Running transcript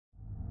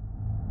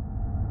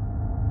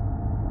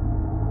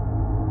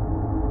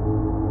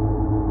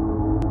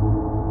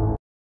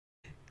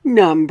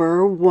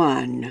Number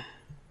 1.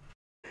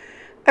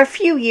 A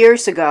few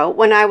years ago,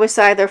 when I was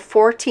either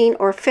 14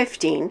 or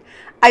 15,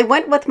 I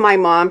went with my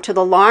mom to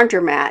the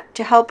laundromat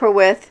to help her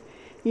with,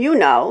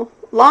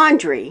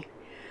 laundry.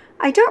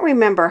 I don't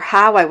remember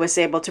how I was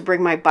able to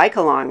bring my bike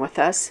along with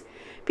us,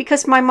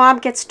 because my mom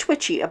gets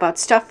twitchy about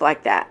stuff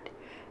like that.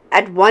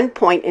 At one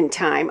point in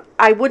time,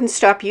 I wouldn't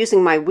stop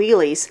using my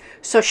wheelies,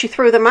 so she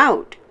threw them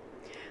out.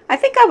 I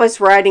think I was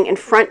riding in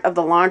front of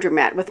the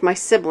laundromat with my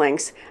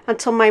siblings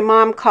until my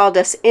mom called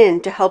us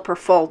in to help her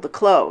fold the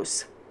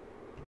clothes.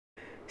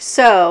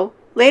 So,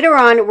 later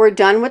on, we're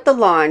done with the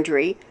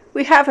laundry.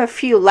 We have a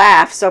few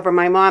laughs over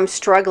my mom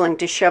struggling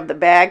to shove the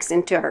bags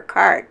into her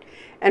cart,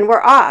 and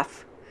we're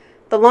off.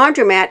 The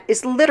laundromat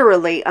is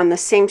literally on the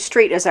same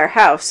street as our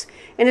house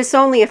and is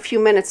only a few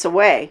minutes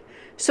away,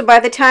 so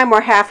by the time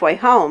we're halfway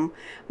home,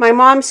 my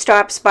mom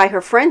stops by her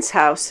friend's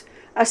house,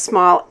 a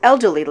small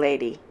elderly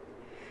lady.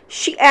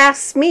 She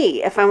asks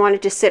me if I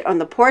wanted to sit on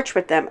the porch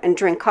with them and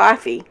drink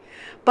coffee,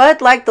 but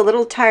like the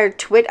little tired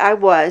twit I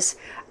was,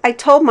 I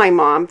told my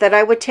mom that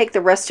I would take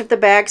the rest of the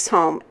bags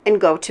home and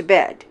go to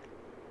bed.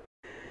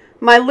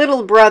 My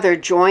little brother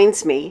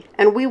joins me,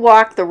 and we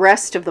walk the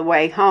rest of the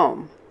way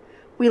home.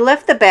 We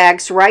left the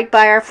bags right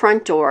by our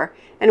front door,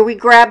 and we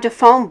grabbed a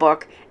phone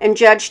book and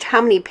judged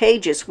how many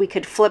pages we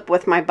could flip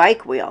with my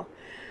bike wheel.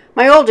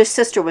 My oldest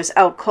sister was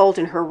out cold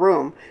in her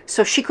room,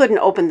 so she couldn't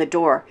open the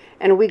door,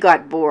 and we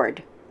got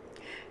bored.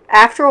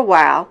 After a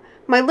while,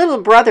 my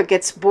little brother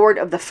gets bored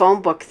of the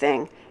phone book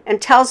thing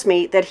and tells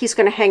me that he's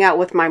going to hang out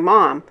with my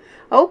mom.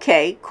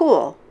 Okay,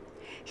 cool.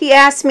 He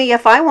asked me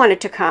if I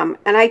wanted to come,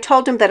 and I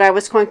told him that I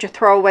was going to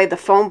throw away the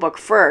phone book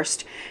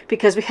first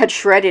because we had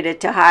shredded it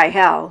to high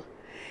hell.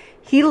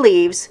 He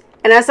leaves,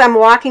 and as I'm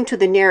walking to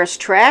the nearest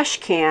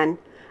trash can,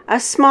 a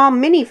small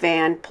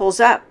minivan pulls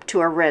up to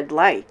a red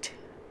light.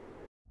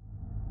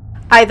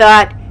 I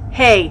thought,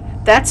 hey,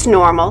 that's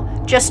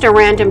normal, just a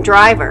random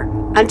driver,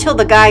 until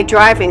the guy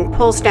driving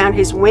pulls down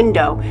his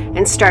window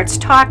and starts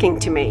talking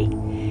to me.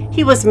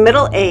 He was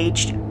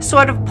middle-aged,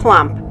 sort of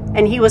plump,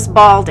 and he was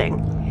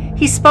balding.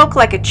 He spoke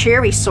like a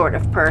cheery sort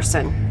of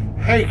person.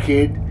 Hey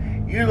kid,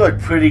 you look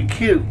pretty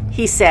cute,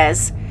 he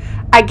says.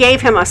 I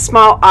gave him a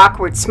small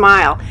awkward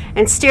smile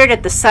and stared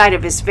at the side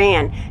of his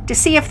van to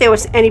see if there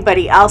was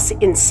anybody else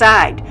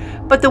inside,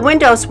 but the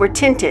windows were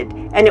tinted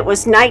and it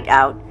was night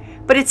out,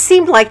 but it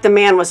seemed like the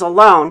man was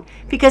alone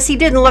because he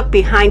didn't look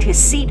behind his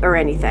seat or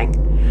anything.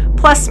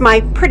 Plus,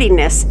 my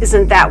prettiness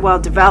isn't that well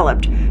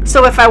developed,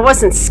 so if I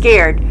wasn't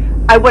scared,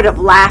 I would have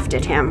laughed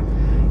at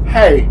him.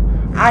 Hey,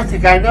 I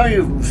think I know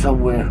you from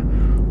somewhere.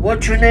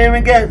 What's your name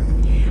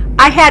again?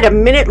 I had a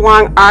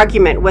minute-long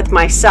argument with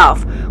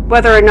myself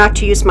whether or not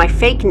to use my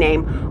fake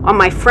name or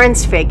my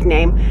friend's fake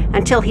name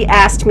until he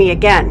asked me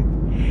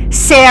again.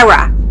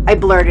 Sarah, I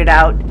blurted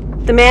out.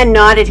 The man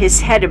nodded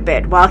his head a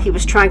bit while he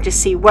was trying to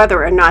see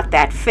whether or not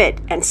that fit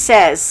and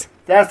says,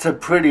 That's a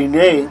pretty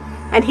name.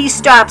 And he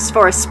stops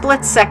for a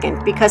split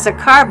second because a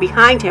car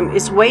behind him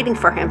is waiting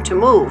for him to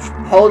move.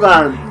 Hold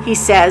on, he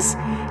says,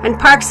 and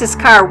parks his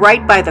car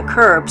right by the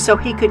curb so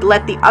he could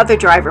let the other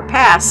driver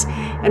pass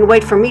and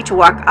wait for me to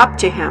walk up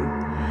to him.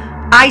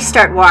 I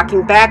start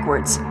walking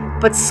backwards,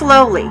 but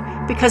slowly,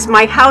 because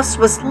my house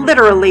was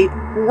literally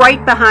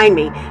right behind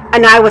me,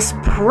 and I was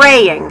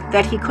praying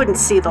that he couldn't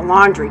see the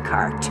laundry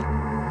cart.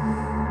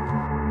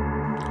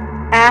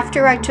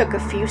 After I took a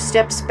few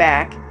steps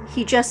back,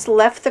 he just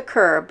left the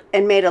curb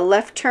and made a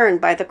left turn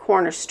by the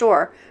corner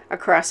store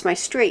across my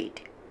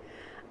street.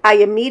 I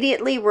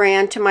immediately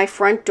ran to my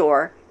front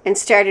door and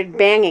started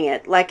banging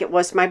it like it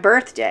was my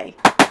birthday.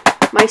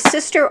 My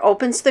sister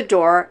opens the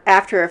door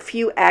after a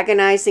few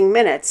agonizing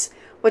minutes,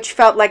 which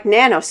felt like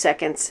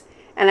nanoseconds,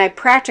 and I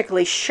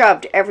practically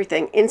shoved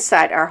everything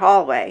inside our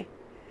hallway.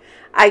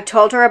 I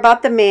told her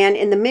about the man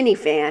in the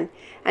minivan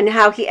and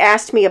how he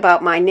asked me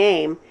about my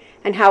name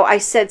and how I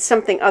said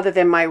something other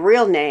than my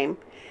real name,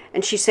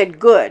 and she said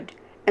good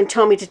and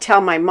told me to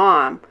tell my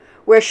mom,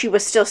 where she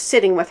was still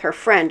sitting with her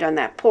friend on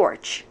that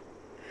porch.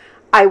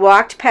 I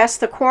walked past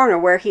the corner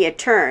where he had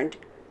turned,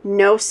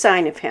 no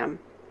sign of him.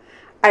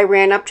 I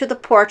ran up to the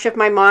porch of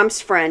my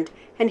mom's friend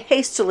and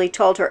hastily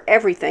told her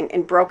everything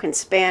in broken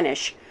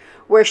Spanish,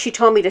 where she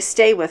told me to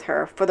stay with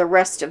her for the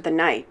rest of the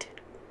night.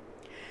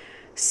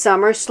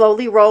 Summer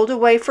slowly rolled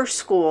away for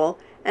school,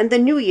 and the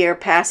new year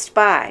passed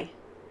by.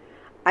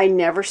 I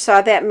never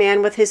saw that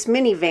man with his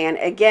minivan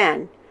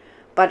again,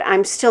 but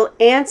I'm still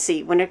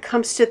antsy when it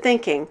comes to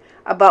thinking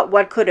about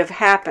what could have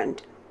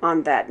happened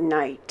on that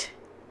night.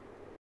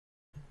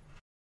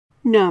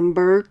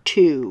 Number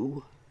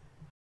 2.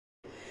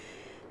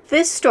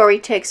 This story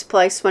takes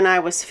place when I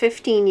was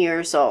 15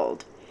 years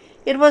old.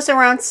 It was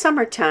around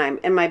summertime,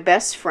 and my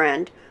best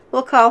friend,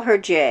 we'll call her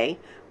Jay,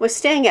 was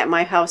staying at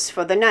my house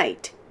for the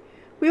night.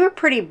 We were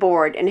pretty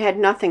bored and had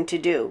nothing to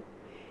do.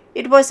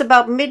 It was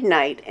about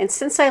midnight, and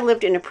since I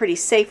lived in a pretty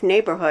safe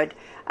neighborhood,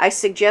 I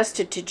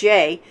suggested to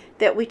Jay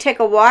that we take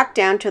a walk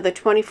down to the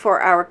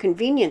 24-hour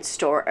convenience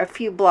store a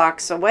few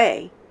blocks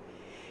away.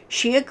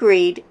 She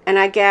agreed, and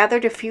I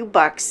gathered a few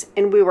bucks,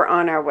 and we were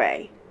on our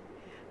way.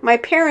 My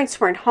parents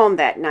weren't home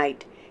that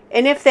night,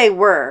 and if they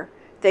were,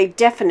 they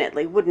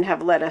definitely wouldn't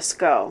have let us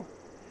go.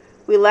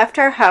 We left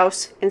our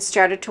house and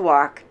started to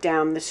walk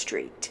down the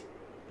street.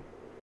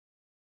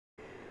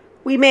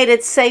 We made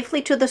it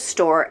safely to the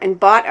store and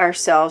bought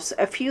ourselves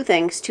a few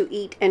things to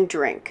eat and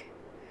drink.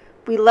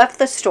 We left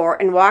the store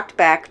and walked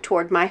back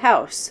toward my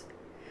house.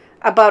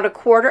 About a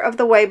quarter of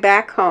the way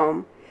back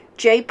home,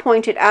 Jay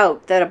pointed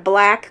out that a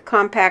black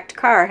compact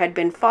car had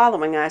been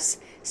following us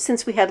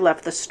since we had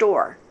left the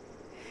store.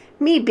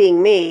 Me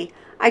being me,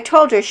 I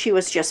told her she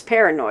was just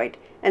paranoid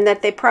and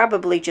that they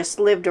probably just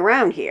lived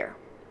around here.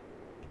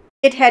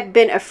 It had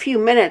been a few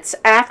minutes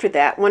after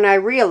that when I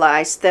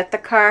realized that the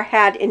car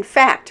had in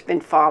fact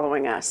been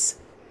following us.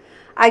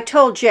 I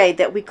told Jay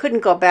that we couldn't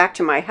go back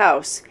to my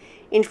house,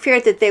 in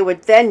fear that they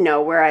would then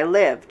know where I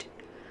lived.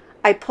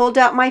 I pulled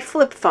out my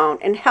flip phone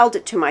and held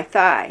it to my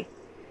thigh.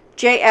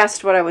 Jay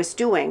asked what I was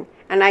doing,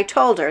 and I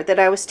told her that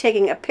I was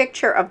taking a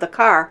picture of the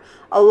car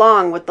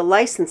along with the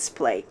license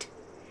plate.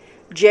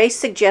 Jay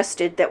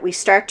suggested that we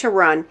start to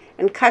run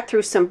and cut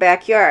through some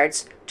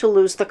backyards to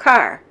lose the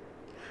car.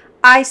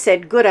 I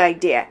said good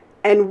idea,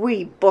 and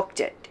we booked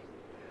it.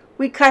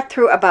 We cut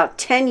through about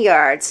 10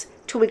 yards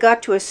till we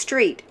got to a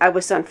street I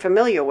was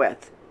unfamiliar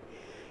with.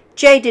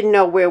 Jay didn't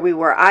know where we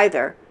were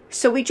either,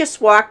 so we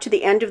just walked to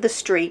the end of the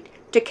street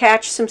to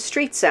catch some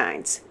street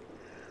signs.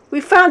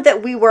 We found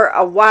that we were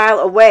a while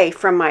away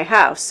from my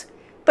house,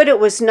 but it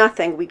was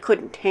nothing we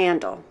couldn't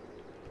handle.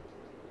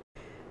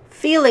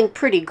 Feeling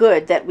pretty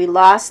good that we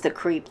lost the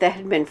creep that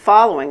had been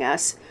following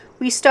us,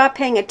 we stopped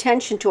paying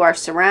attention to our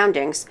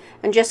surroundings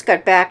and just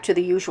got back to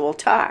the usual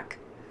talk.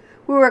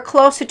 We were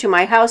closer to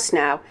my house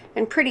now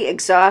and pretty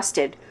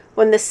exhausted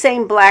when the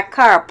same black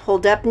car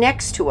pulled up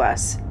next to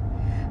us.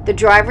 The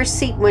driver's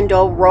seat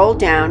window rolled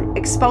down,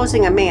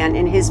 exposing a man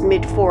in his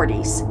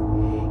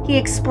mid-40s. He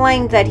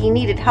explained that he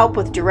needed help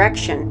with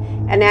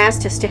direction and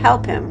asked us to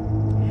help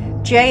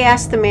him. Jay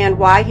asked the man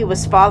why he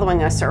was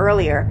following us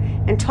earlier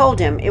and told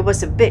him it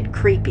was a bit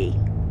creepy.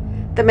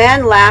 The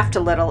man laughed a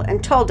little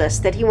and told us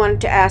that he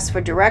wanted to ask for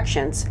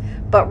directions,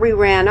 but we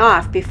ran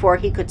off before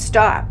he could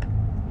stop.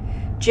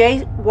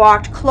 Jay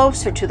walked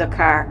closer to the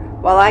car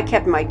while I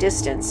kept my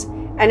distance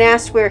and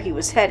asked where he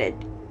was headed.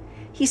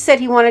 He said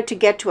he wanted to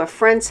get to a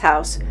friend's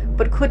house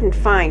but couldn't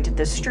find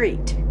the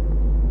street.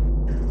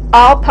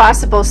 All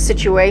possible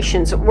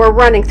situations were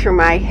running through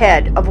my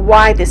head of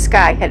why this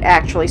guy had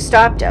actually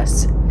stopped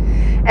us.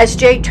 As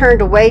Jay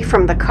turned away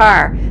from the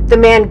car, the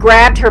man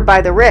grabbed her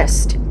by the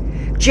wrist.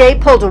 Jay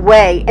pulled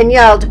away and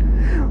yelled,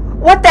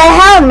 "What the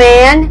hell,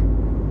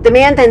 man?" The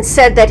man then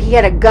said that he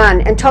had a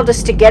gun and told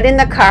us to get in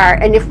the car,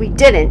 and if we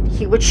didn't,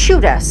 he would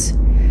shoot us.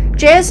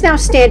 Jay is now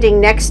standing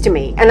next to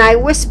me, and I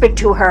whispered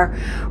to her,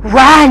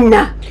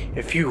 "Run!"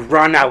 If you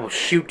run, I will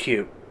shoot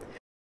you.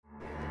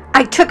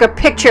 "I took a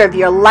picture of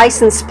your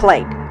license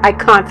plate," I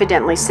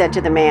confidently said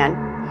to the man.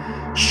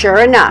 Sure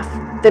enough,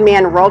 the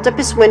man rolled up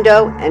his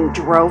window and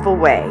drove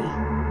away.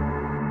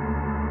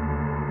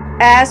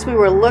 As we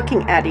were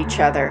looking at each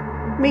other,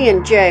 me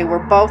and Jay were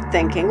both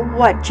thinking,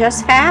 what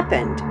just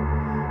happened?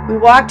 We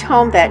walked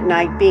home that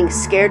night being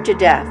scared to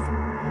death,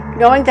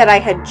 knowing that I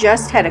had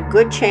just had a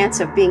good chance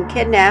of being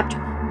kidnapped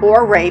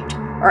or raped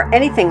or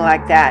anything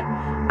like that.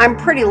 I'm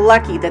pretty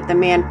lucky that the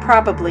man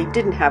probably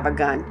didn't have a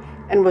gun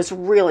and was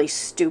really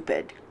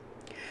stupid.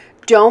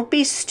 Don't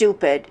be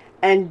stupid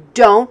and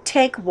don't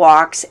take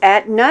walks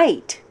at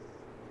night.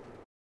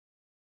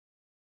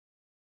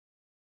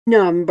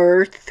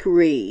 Number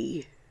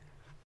 3.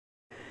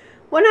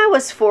 When I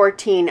was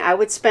 14, I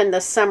would spend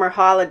the summer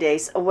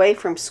holidays away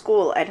from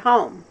school at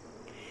home.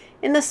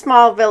 In the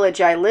small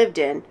village I lived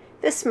in,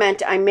 this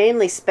meant I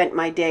mainly spent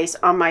my days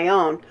on my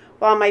own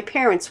while my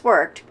parents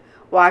worked,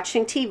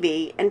 watching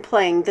TV and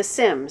playing The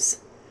Sims.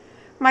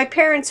 My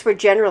parents were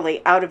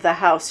generally out of the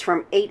house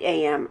from 8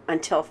 a.m.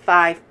 until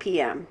 5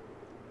 p.m.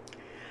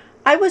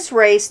 I was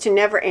raised to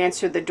never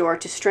answer the door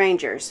to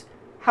strangers.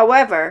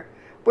 However,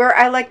 where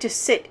I liked to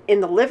sit in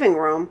the living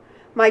room,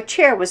 my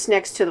chair was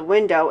next to the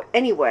window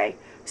anyway,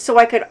 so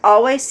I could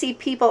always see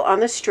people on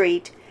the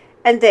street,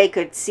 and they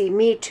could see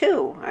me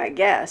too, I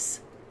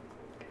guess.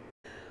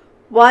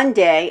 One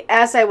day,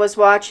 as I was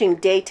watching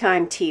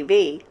daytime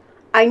TV,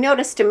 I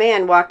noticed a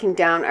man walking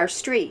down our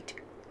street.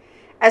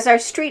 As our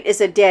street is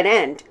a dead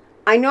end,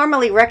 I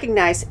normally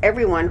recognize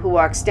everyone who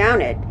walks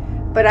down it,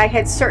 but I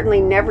had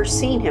certainly never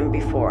seen him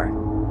before.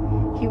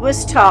 He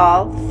was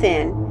tall,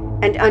 thin,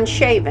 and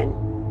unshaven.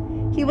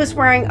 He was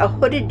wearing a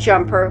hooded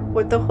jumper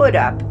with the hood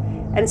up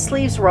and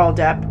sleeves rolled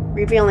up,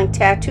 revealing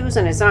tattoos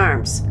on his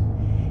arms.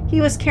 He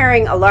was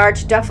carrying a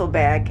large duffel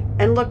bag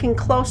and looking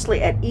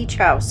closely at each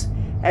house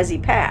as he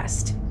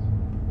passed.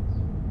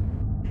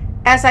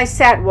 As I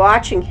sat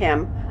watching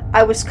him,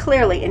 I was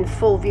clearly in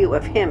full view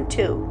of him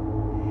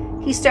too.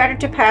 He started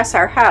to pass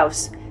our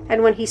house,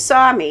 and when he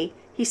saw me,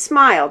 he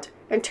smiled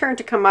and turned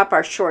to come up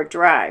our short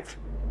drive.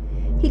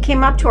 He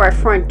came up to our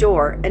front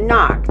door and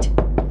knocked.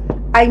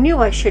 I knew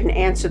I shouldn't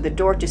answer the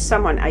door to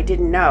someone I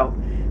didn't know,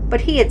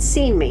 but he had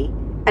seen me,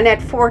 and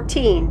at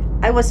 14,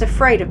 I was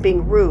afraid of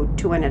being rude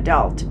to an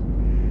adult.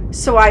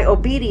 so I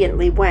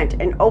obediently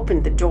went and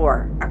opened the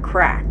door a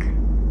crack.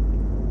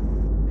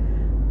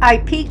 I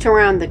peeked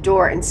around the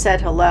door and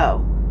said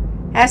hello.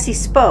 As he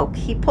spoke,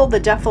 he pulled the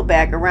duffel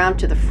bag around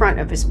to the front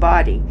of his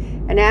body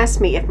and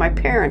asked me if my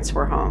parents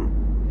were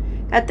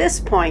home. At this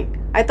point,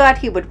 I thought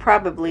he would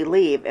probably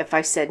leave if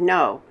I said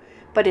no,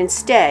 but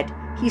instead,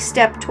 he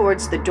stepped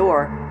towards the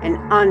door and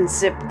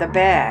unzipped the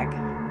bag.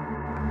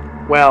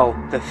 Well,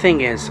 the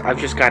thing is, I've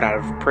just got out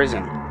of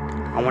prison.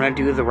 I want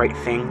to do the right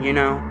thing, you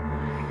know?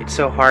 It's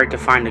so hard to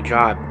find a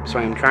job, so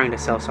I'm trying to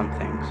sell some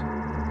things.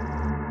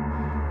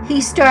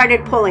 He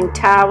started pulling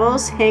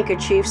towels,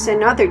 handkerchiefs,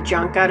 and other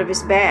junk out of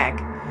his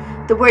bag.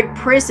 The word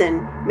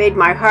prison made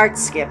my heart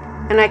skip,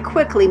 and I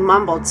quickly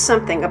mumbled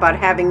something about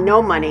having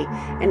no money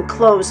and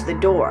closed the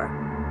door.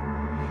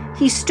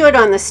 He stood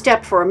on the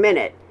step for a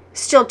minute,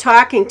 still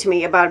talking to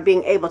me about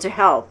being able to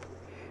help,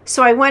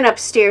 so I went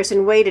upstairs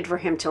and waited for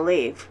him to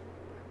leave,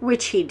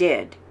 which he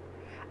did.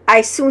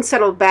 I soon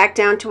settled back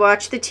down to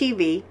watch the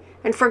TV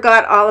and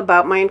forgot all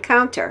about my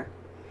encounter.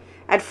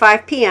 At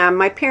 5 p.m.,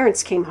 my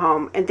parents came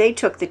home and they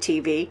took the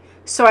TV,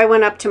 so I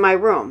went up to my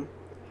room.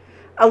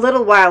 A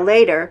little while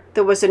later,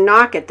 there was a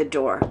knock at the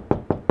door.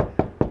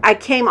 I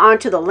came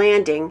onto the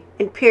landing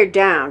and peered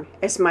down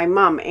as my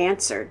mom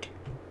answered.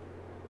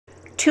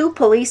 2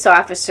 police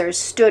officers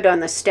stood on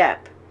the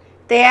step.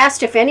 They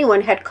asked if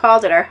anyone had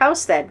called at our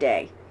house that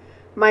day.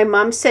 My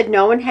mom said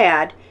no one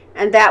had,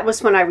 and that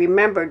was when I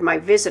remembered my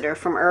visitor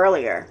from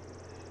earlier.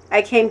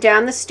 I came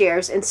down the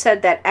stairs and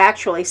said that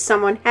actually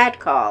someone had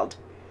called.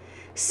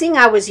 Seeing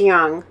I was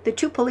young, the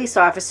 2 police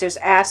officers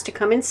asked to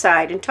come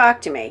inside and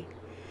talk to me.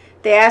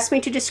 They asked me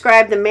to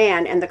describe the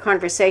man and the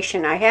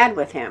conversation I had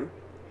with him.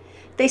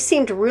 They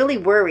seemed really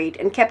worried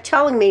and kept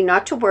telling me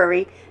not to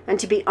worry and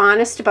to be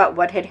honest about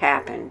what had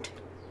happened.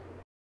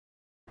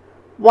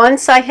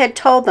 Once I had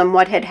told them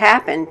what had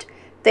happened,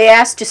 they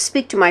asked to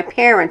speak to my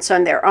parents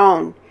on their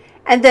own,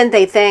 and then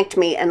they thanked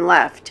me and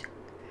left.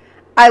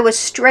 I was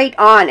straight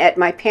on at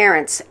my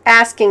parents,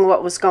 asking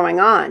what was going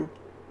on.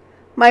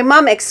 My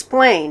mom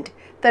explained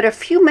that a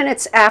few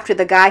minutes after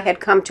the guy had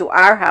come to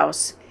our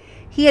house,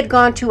 he had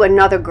gone to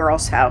another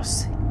girl's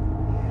house.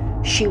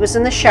 She was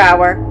in the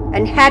shower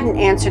and hadn't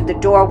answered the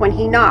door when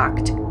he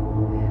knocked.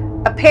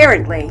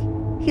 Apparently,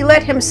 he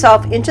let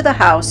himself into the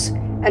house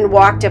and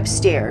walked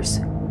upstairs.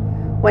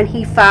 When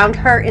he found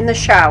her in the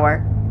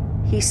shower,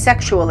 he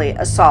sexually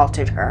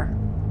assaulted her.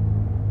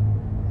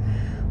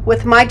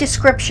 With my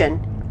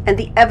description and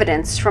the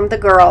evidence from the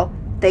girl,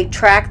 they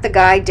tracked the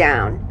guy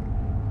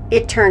down.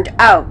 It turned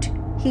out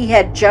he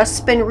had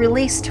just been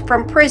released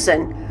from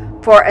prison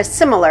for a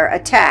similar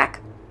attack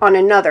on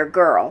another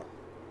girl.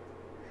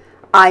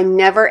 I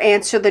never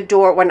answer the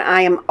door when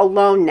I am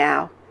alone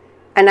now,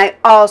 and I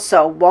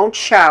also won't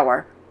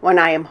shower when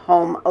I am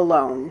home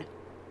alone.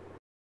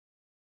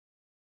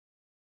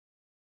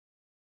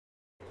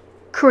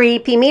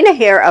 Creepy Mina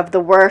here of the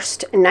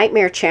Worst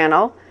Nightmare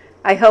channel.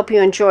 I hope you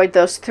enjoyed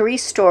those 3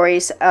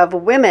 stories of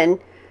women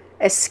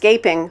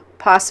escaping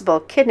possible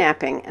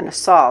kidnapping and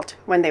assault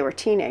when they were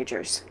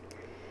teenagers.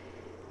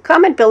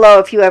 Comment below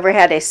if you ever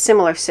had a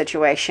similar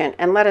situation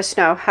and let us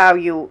know how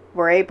you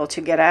were able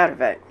to get out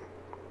of it.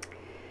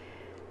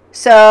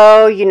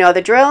 So, you know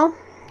the drill.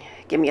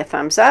 Give me a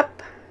thumbs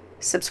up.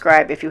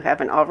 Subscribe if you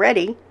haven't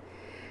already.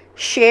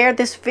 Share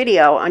this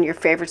video on your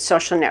favorite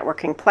social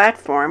networking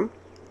platform.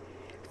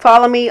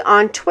 Follow me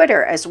on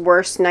Twitter as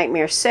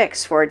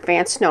WorstNightmare6 for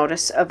advance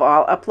notice of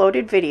all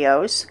uploaded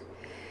videos.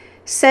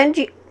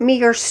 Send me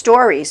your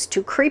stories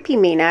to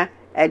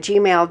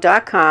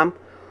creepymina@gmail.com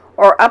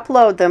or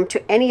upload them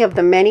to any of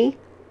the many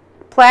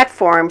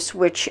platforms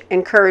which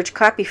encourage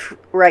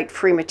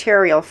copyright-free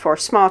material for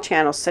small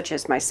channels such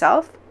as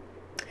myself.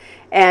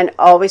 And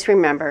always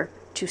remember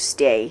to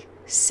stay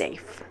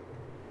safe.